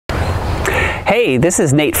Hey, this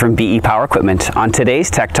is Nate from BE Power Equipment. On today's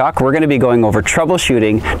Tech Talk, we're going to be going over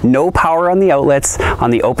troubleshooting no power on the outlets on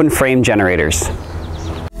the open frame generators.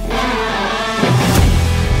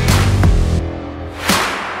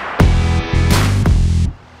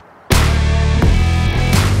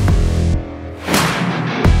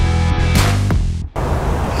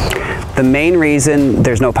 The main reason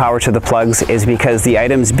there's no power to the plugs is because the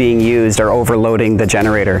items being used are overloading the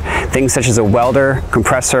generator. Things such as a welder,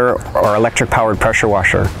 compressor, or electric powered pressure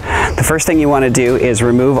washer. The first thing you want to do is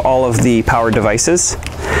remove all of the power devices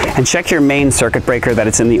and check your main circuit breaker that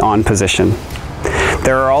it's in the on position.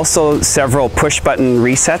 There are also several push button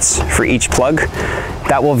resets for each plug.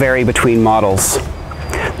 That will vary between models.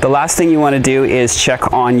 The last thing you want to do is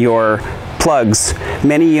check on your plugs.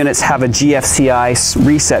 Many units have a GFCI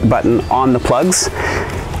reset button on the plugs.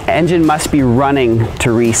 Engine must be running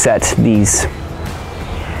to reset these.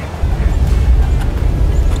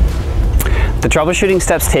 The troubleshooting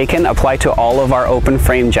steps taken apply to all of our open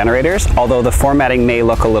frame generators, although the formatting may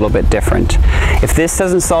look a little bit different. If this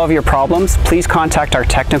doesn't solve your problems, please contact our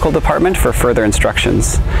technical department for further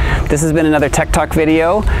instructions. This has been another Tech Talk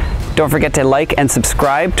video. Don't forget to like and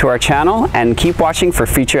subscribe to our channel and keep watching for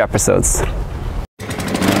future episodes.